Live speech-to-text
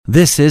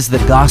This is the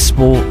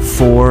Gospel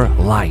for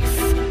Life,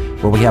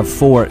 where we have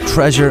 4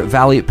 Treasure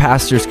Valley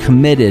pastors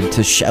committed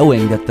to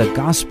showing that the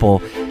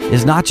gospel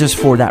is not just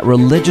for that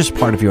religious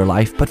part of your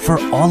life, but for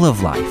all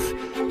of life.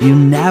 You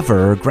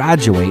never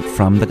graduate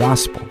from the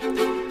gospel.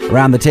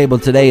 Around the table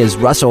today is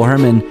Russell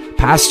Herman,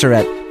 pastor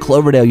at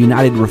Cloverdale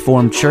United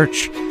Reformed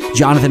Church,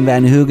 Jonathan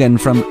Van Hoogen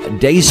from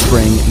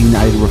Dayspring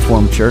United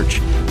Reformed Church,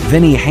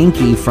 Vinny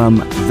Hankey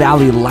from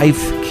Valley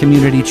Life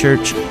Community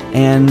Church,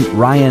 and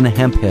Ryan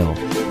Hemphill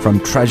from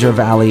Treasure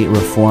Valley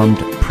Reformed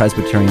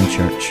Presbyterian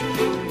Church.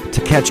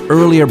 To catch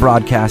earlier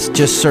broadcasts,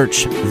 just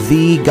search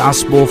The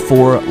Gospel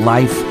for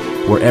Life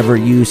wherever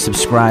you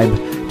subscribe.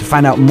 To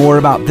find out more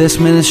about this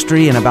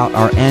ministry and about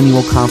our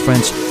annual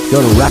conference,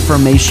 go to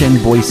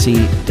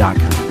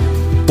reformationboise.com.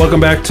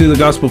 Welcome back to the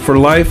Gospel for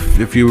Life.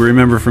 If you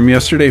remember from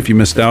yesterday, if you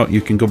missed out, you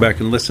can go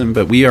back and listen.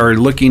 But we are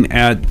looking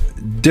at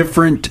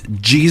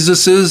different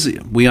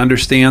Jesuses. We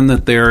understand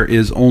that there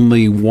is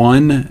only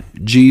one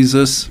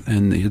Jesus,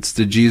 and it's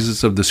the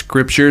Jesus of the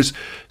Scriptures.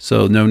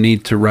 So no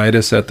need to write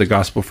us at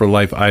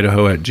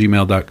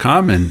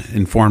thegospelforlifeidaho@gmail.com and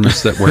inform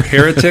us that we're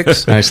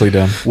heretics. Nicely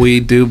done. We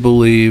do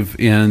believe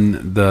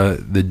in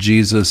the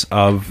Jesus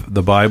of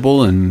the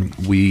Bible, and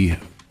we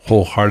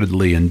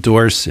wholeheartedly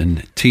endorse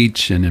and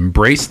teach and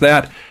embrace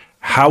that.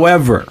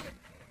 However,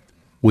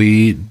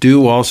 we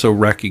do also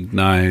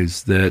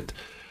recognize that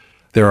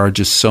there are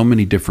just so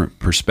many different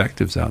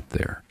perspectives out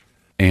there.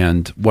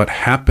 And what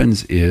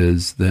happens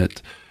is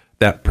that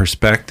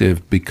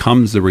perspective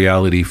becomes the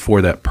reality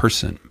for that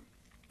person.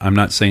 I'm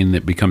not saying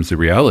it becomes the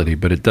reality,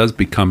 but it does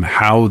become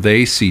how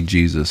they see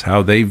Jesus,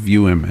 how they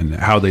view him, and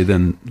how they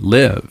then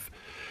live.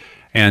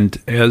 And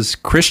as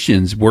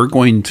Christians, we're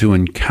going to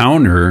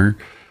encounter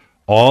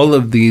all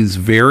of these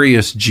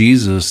various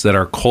Jesus that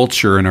our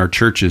culture and our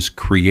churches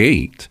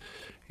create.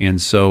 And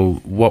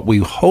so what we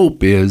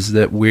hope is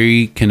that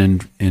we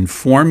can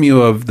inform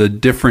you of the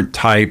different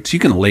types. You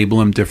can label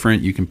them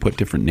different. You can put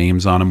different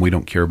names on them. We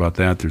don't care about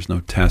that. There's no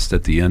test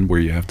at the end where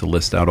you have to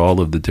list out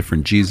all of the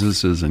different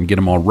Jesuses and get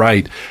them all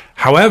right.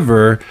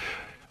 However,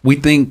 we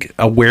think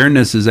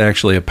awareness is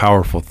actually a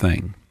powerful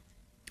thing.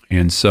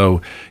 And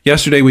so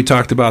yesterday we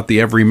talked about the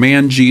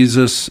everyman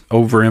Jesus,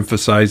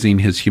 overemphasizing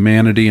his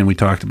humanity, and we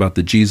talked about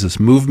the Jesus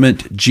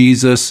movement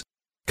Jesus,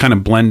 kind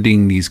of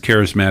blending these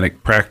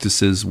charismatic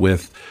practices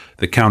with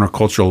the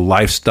countercultural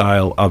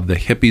lifestyle of the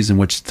hippies, in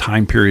which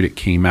time period it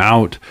came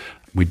out.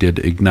 We did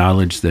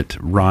acknowledge that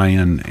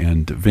Ryan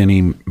and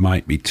Vinny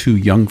might be too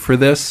young for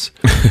this.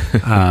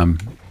 But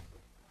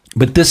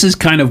this is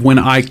kind of when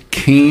I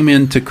came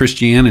into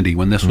Christianity,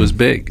 when this was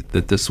big,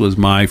 that this was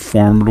my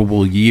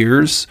formidable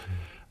years.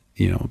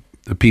 You know,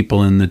 the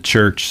people in the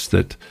church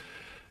that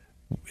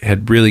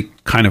had really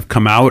kind of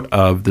come out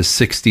of the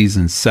 60s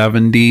and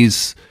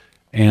 70s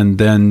and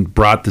then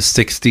brought the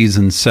 60s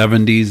and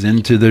 70s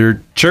into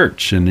their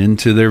church and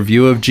into their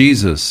view of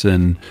Jesus.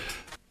 And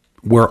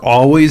we're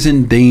always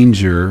in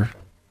danger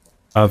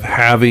of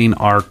having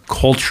our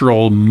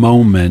cultural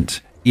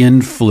moment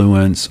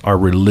influence our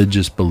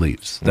religious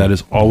beliefs. That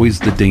is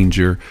always the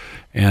danger,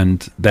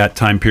 and that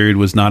time period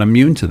was not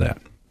immune to that.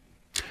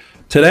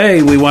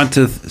 Today, we want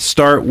to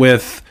start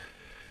with,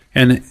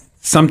 and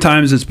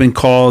sometimes it's been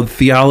called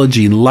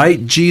theology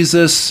light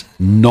Jesus,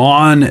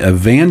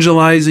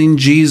 non-evangelizing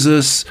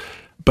Jesus,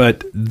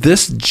 but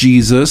this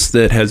Jesus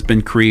that has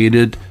been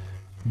created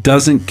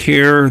doesn't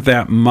care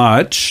that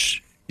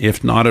much,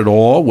 if not at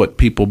all, what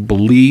people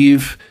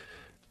believe.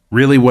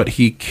 Really, what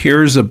he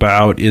cares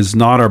about is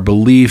not our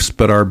beliefs,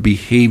 but our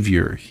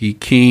behavior. He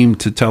came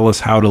to tell us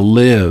how to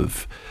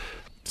live.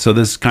 So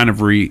this is kind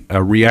of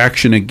a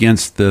reaction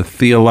against the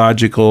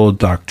theological,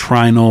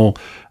 doctrinal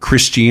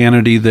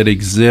Christianity that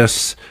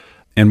exists.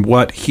 And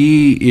what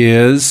he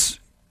is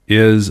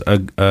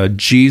a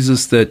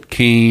Jesus that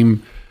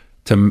came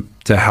to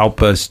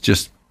help us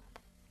just...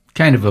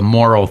 Kind of a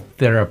moral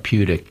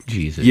therapeutic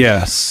Jesus.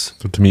 Yes.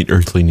 So to meet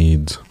earthly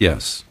needs.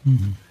 Yes.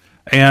 Mm-hmm.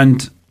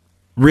 And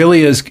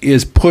really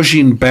is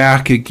pushing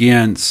back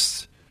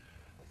against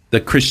the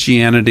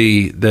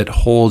Christianity that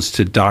holds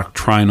to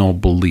doctrinal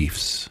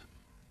beliefs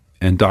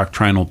and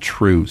doctrinal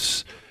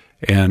truths,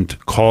 and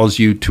calls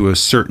you to a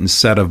certain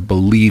set of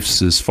beliefs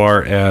as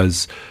far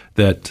as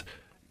that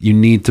you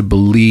need to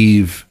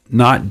believe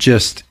not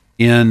just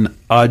in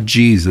a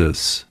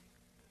Jesus,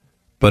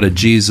 but a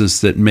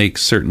Jesus that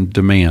makes certain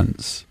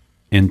demands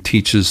and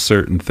teaches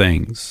certain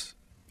things.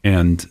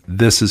 And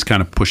this is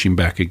kind of pushing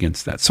back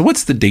against that. So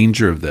what's the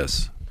danger of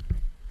this?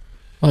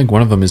 I think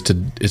one of them is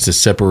to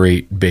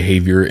separate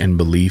behavior and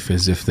belief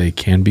as if they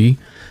can be.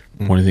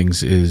 Mm-hmm. One of the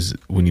things is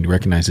we need to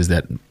recognize is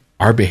that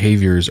our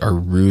behaviors are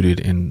rooted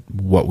in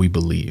what we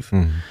believe.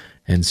 Mm-hmm.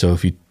 And so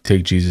if you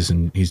take Jesus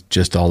and he's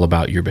just all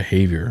about your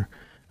behavior,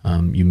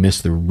 you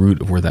miss the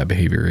root of where that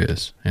behavior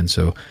is. And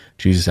so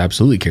Jesus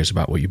absolutely cares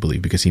about what you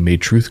believe because he made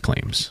truth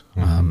claims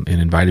and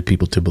invited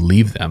people to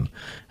believe them.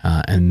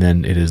 And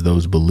then it is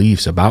those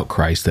beliefs about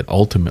Christ that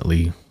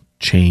ultimately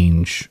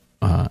change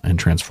and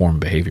transform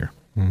behavior.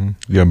 Mm-hmm.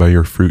 Yeah, by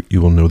your fruit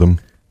you will know them.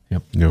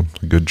 Yep. You know,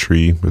 a good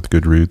tree with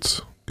good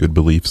roots, good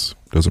beliefs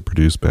doesn't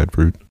produce bad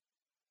fruit.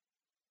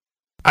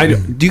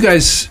 Do you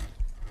guys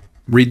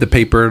read the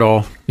paper at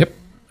all? Yep.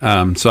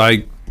 So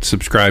I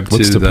subscribe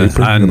What's to the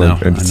paper? I don't know.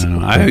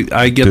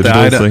 I get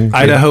the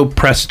Idaho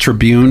Press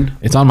Tribune.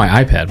 It's on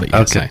my iPad, but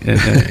yes.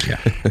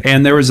 Okay.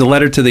 And there was a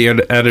letter to the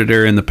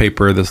editor in the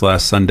paper this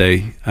last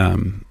Sunday.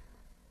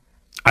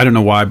 I don't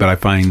know why, but I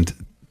find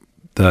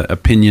the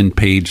opinion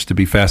page to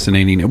be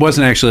fascinating. It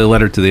wasn't actually a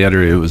letter to the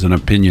editor. It was an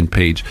opinion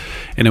page.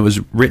 And it was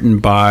written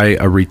by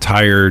a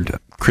retired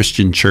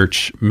Christian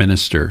church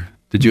minister.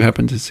 Did you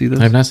happen to see this?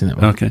 I have not seen that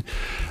one. Okay.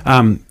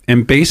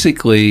 And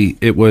basically,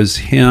 it was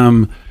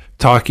him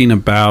talking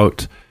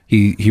about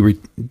he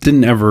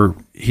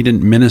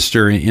didn't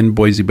minister in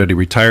Boise, but he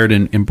retired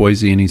in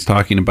Boise, and he's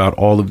talking about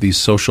all of these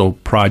social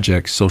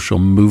projects, social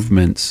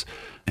movements,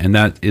 and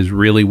that is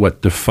really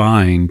what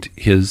defined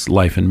his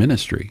life and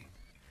ministry.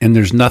 And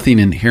there's nothing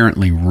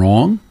inherently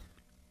wrong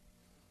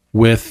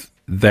with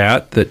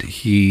that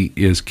he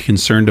is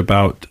concerned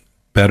about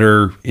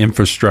better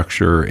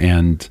infrastructure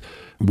and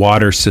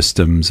water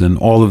systems and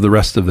all of the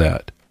rest of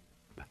that.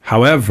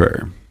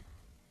 However,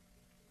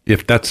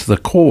 if that's the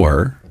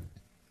core,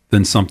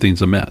 then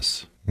something's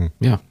amiss.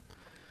 Yeah.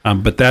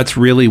 But that's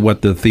really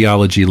what the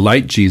theology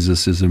like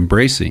Jesus is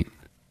embracing,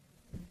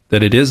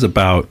 that it is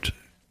about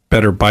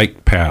better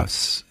bike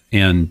paths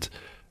and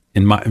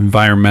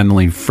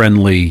environmentally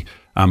friendly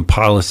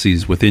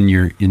policies within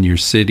your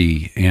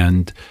city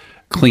and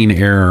clean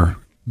air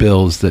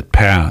bills that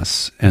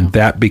pass, and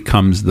that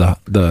becomes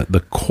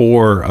the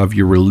core of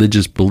your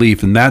religious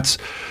belief. And that's,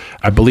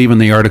 I believe in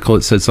the article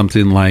it said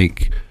something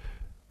like,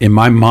 in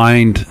my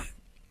mind,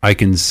 I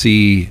can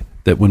see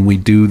that when we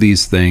do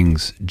these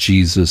things,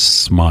 Jesus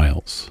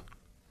smiles.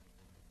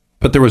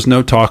 But there was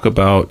no talk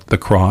about the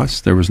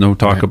cross. There was no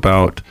talk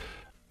about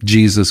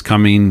Jesus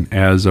coming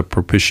as a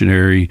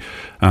propitiatory,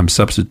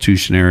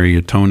 substitutionary,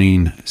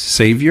 atoning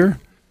Savior.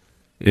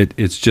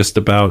 It's just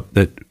about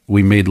that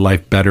we made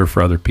life better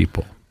for other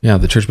people. Yeah,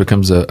 the church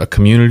becomes a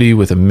community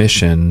with a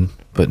mission,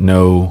 but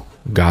no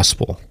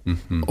gospel,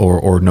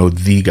 or no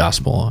the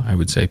gospel, I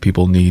would say.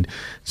 People need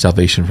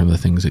salvation from the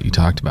things that you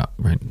talked about,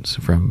 right? So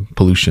from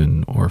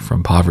pollution or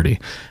from poverty,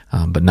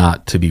 but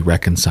not to be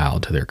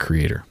reconciled to their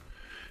Creator.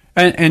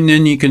 And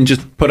then you can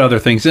just put other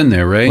things in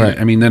there, right?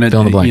 I mean, then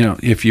fill in the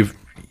blank. If you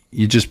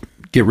just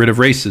get rid of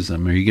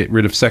racism, or you get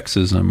rid of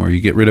sexism, or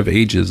you get rid of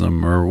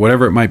ageism, or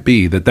whatever it might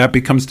be, that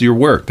becomes your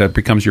work. That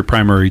becomes your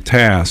primary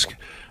task,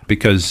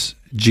 because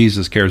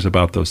Jesus cares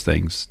about those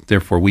things.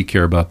 Therefore, we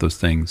care about those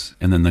things.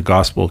 And then the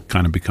gospel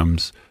kind of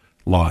becomes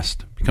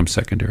lost, becomes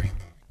secondary,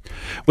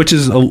 which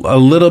is a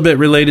little bit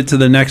related to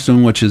the next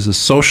one, which is a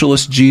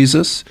socialist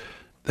Jesus,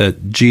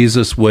 that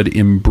Jesus would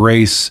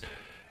embrace.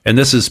 And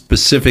this is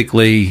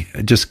specifically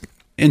just,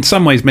 in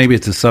some ways, maybe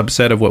it's a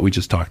subset of what we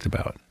just talked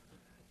about,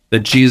 that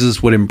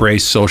Jesus would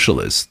embrace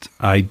socialist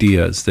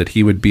ideas, that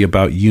he would be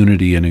about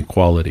unity and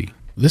equality.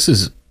 This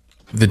is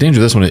the danger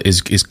of this one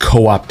is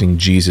co-opting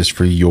Jesus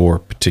for your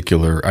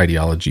particular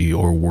ideology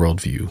or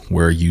worldview,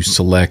 where you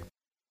select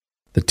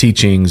the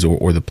teachings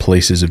or the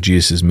places of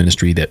Jesus'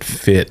 ministry that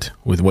fit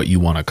with what you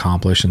want to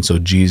accomplish. And so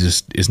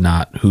Jesus is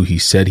not who he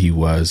said he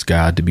was,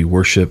 God to be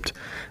worshipped,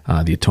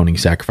 the atoning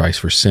sacrifice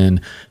for sin,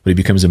 but he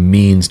becomes a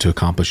means to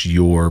accomplish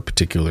your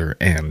particular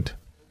end.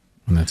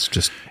 And that's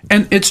just...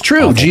 And it's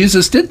true. Awful.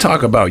 Jesus did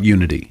talk about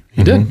unity.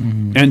 He did.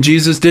 And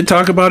Jesus did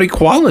talk about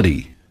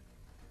equality.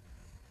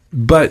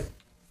 But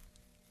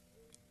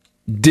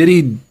did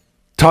he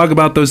talk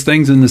about those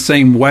things in the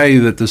same way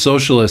that the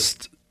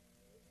socialist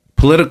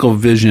political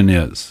vision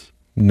is?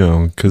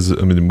 No, because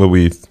I mean,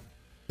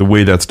 the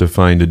way that's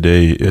defined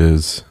today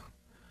is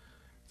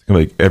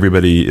like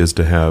everybody is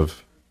to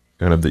have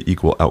kind of the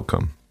equal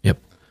outcome. Yep.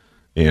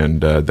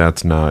 And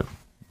that's not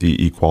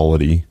the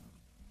equality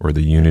or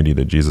the unity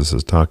that Jesus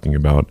is talking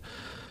about.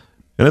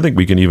 And I think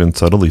we can even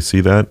subtly see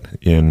that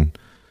in,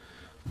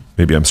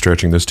 maybe I'm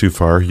stretching this too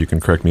far. You can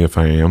correct me if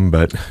I am,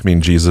 but I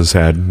mean, Jesus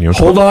had,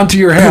 hold on to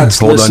your hats,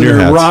 hold on to your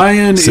hats.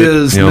 Ryan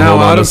is now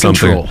out of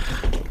control.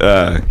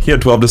 He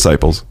had 12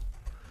 disciples,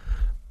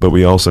 but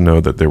we also know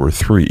that there were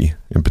 3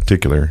 in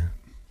particular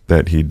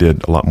that he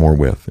did a lot more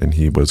with, and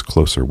he was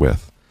closer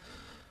with.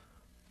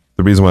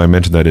 The reason why I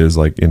mentioned that is,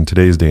 like, in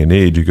today's day and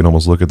age, you can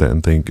almost look at that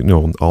and think,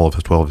 all of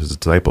his 12 of his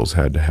disciples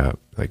had to have,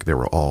 like, they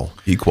were all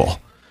equal.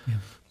 Yeah.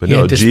 But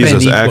no,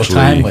 Jesus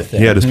actually,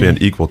 he had to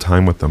spend equal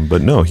time with them.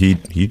 But no,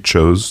 he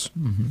chose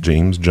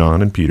James,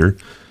 John, and Peter,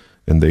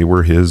 and they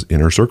were his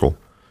inner circle.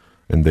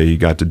 And they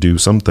got to do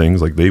some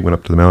things, like they went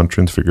up to the Mount of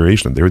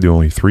Transfiguration. They were the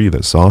only 3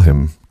 that saw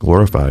him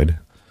glorified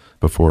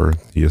before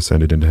he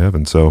ascended into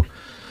heaven. So,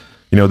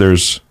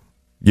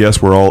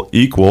 yes, we're all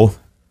equal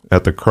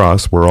at the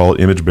cross. We're all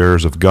image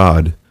bearers of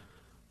God,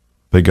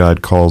 but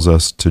God calls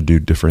us to do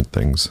different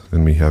things,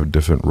 and we have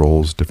different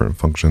roles, different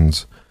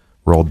functions.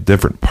 We're all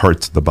different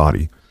parts of the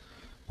body.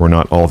 We're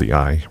not all the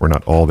eye. We're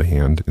not all the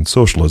hand. And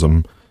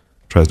socialism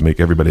tries to make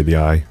everybody the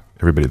eye,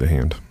 everybody the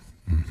hand.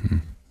 Mm-hmm.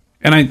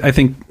 And I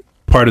think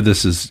part of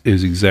this is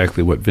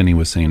exactly what Vinny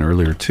was saying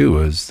earlier too,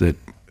 is that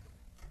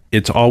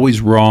it's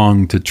always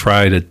wrong to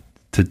try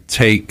to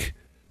take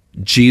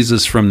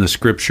Jesus from the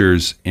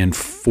scriptures and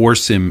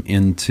force him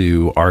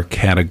into our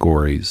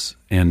categories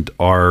and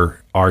our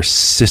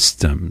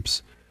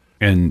systems.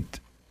 And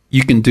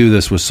you can do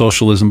this with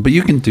socialism, but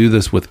you can do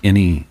this with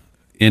any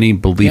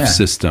belief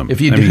system.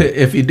 If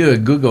you do a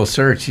Google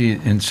search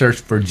and search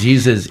for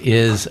Jesus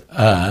is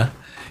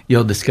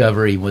you'll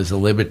discover he was a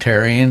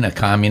libertarian, a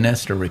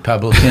communist, a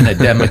Republican, a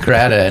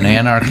Democrat, an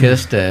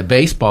anarchist, a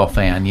baseball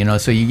fan.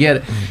 So you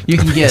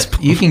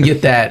can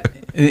get that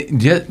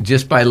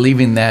just by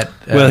leaving that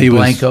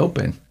blank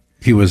open.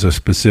 He was a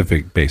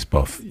specific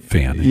baseball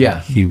fan.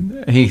 Yeah,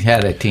 he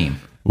had a team.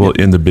 Well,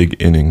 in the big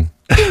inning.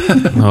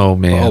 Oh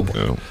man!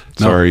 Oh,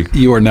 sorry,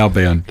 you are now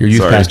banned. Your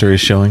youth pastor is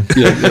showing.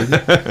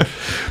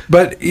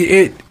 But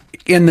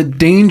the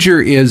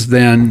danger is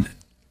then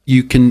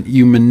you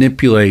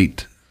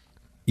manipulate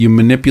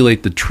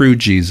the true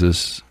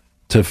Jesus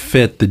to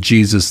fit the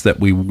Jesus that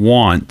we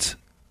want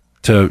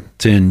to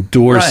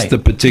endorse the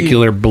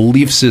particular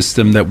belief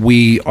system that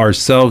we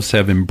ourselves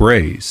have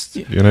embraced.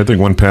 And I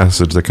think one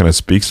passage that kind of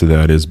speaks to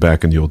that is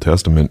back in the Old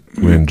Testament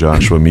when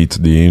Joshua meets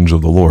the angel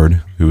of the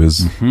Lord, who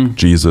is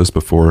Jesus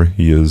before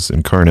he is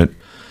incarnate.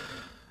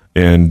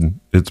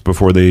 And it's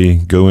before they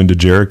go into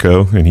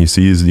Jericho, and he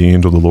sees the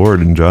angel of the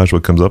Lord, and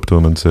Joshua comes up to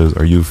him and says,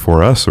 "Are you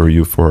for us or are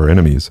you for our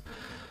enemies?"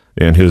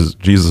 And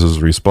Jesus'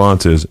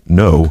 response is,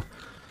 "No,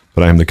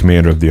 but I am the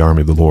commander of the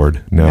army of the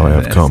Lord. Now I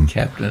have come."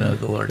 Captain of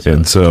the Lord's and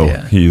host. so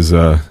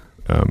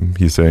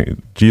he's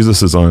saying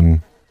Jesus is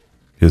on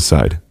his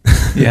side.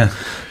 Yeah.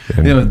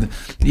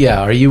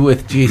 Are you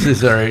with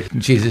Jesus or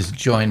Jesus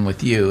join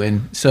with you?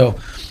 And so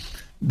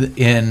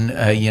in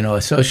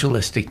a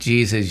socialistic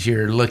Jesus,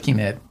 you're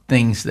looking at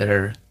things that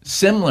are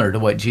similar to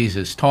what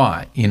Jesus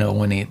taught,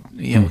 when he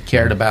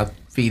cared about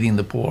feeding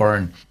the poor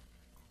and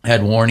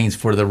had warnings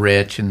for the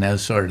rich and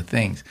those sort of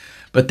things.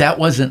 But that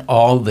wasn't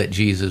all that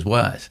Jesus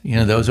was.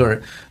 Those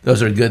are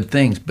good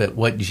things. But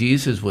what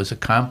Jesus was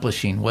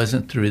accomplishing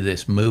wasn't through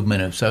this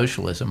movement of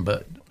socialism,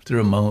 but through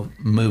a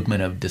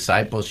movement of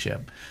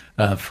discipleship.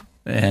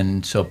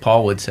 And so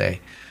Paul would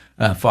say,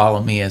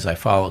 "Follow me as I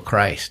follow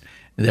Christ."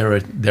 There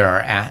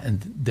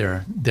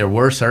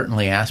were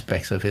certainly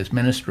aspects of his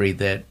ministry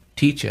that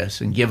teach us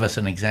and give us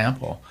an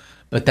example,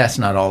 but that's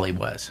not all he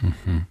was.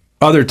 Mm-hmm.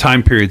 Other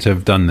time periods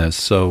have done this.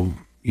 So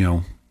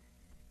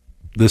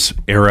this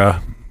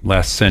era,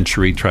 last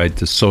century, tried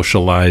to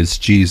socialize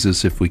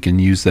Jesus, if we can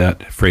use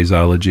that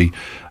phraseology.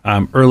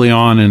 Early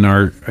on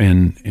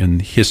in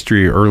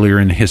history, earlier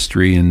in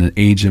history, in the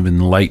age of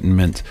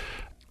enlightenment,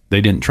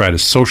 they didn't try to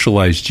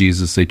socialize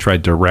Jesus. They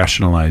tried to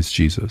rationalize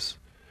Jesus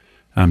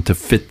to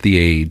fit the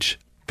age.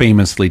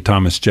 Famously,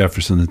 Thomas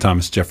Jefferson, the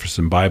Thomas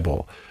Jefferson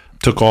Bible,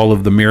 took all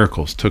of the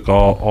miracles, took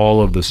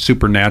all of the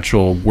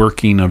supernatural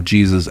working of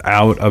Jesus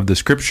out of the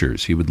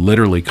scriptures. He would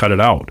literally cut it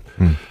out.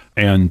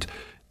 And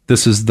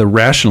this is the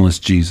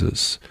rationalist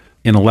Jesus,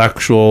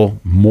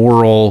 intellectual,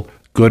 moral,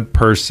 good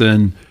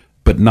person,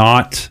 but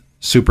not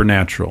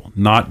supernatural,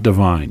 not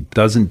divine,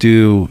 doesn't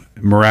do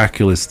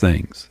miraculous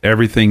things.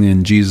 Everything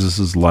in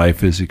Jesus's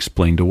life is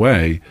explained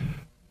away,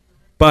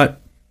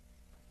 but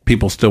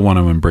people still want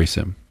to embrace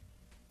him.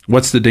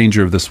 What's the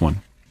danger of this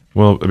one?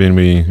 Well, I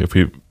mean,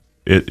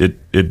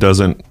 it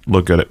doesn't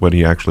look at what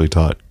he actually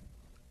taught.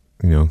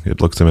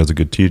 It looks at him as a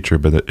good teacher,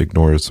 but it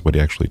ignores what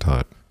he actually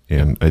taught.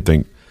 And I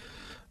think,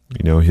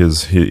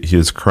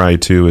 his cry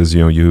too is,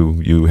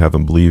 you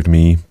haven't believed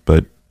me,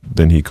 but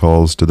then he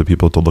calls to the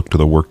people to look to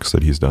the works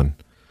that he's done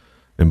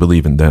and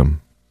believe in them.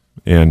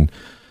 And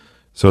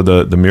so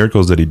the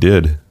miracles that he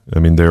did, I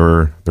mean, there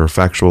were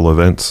factual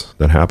events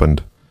that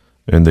happened,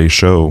 and they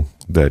show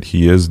that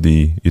he is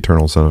the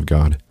eternal Son of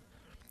God,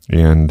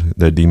 and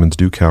that demons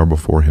do cower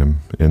before him,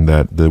 and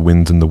that the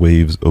winds and the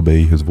waves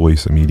obey his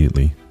voice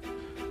immediately.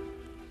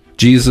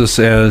 Jesus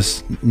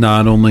as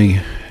not only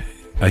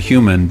a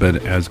human,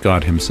 but as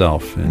God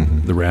himself.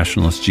 And the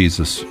rationalist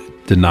Jesus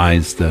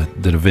denies the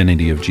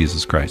divinity of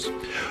Jesus Christ.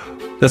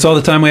 That's all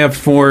the time we have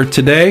for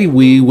today.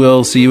 We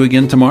will see you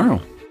again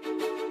tomorrow.